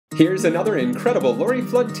Here's another incredible Laurie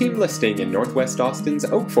Flood Team listing in Northwest Austin's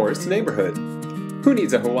Oak Forest neighborhood. Who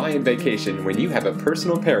needs a Hawaiian vacation when you have a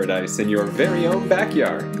personal paradise in your very own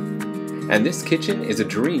backyard? And this kitchen is a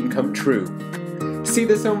dream come true. See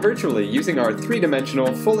this home virtually using our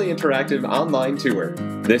three-dimensional, fully interactive online tour.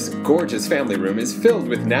 This gorgeous family room is filled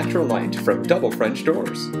with natural light from double French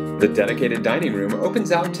doors. The dedicated dining room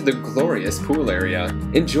opens out to the glorious pool area.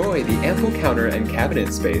 Enjoy the ample counter and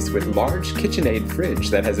cabinet space with large KitchenAid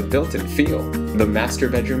fridge that has a built-in feel. The master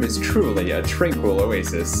bedroom is truly a tranquil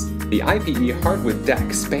oasis. The IPE hardwood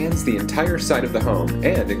deck spans the entire side of the home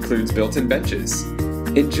and includes built-in benches.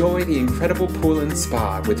 Enjoy the incredible pool and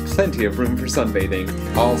spa with plenty of room for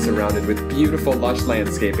sunbathing, all surrounded with beautiful lush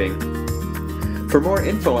landscaping. For more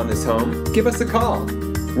info on this home, give us a call.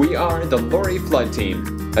 We are the Laurie Flood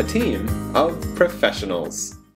Team, a team of professionals.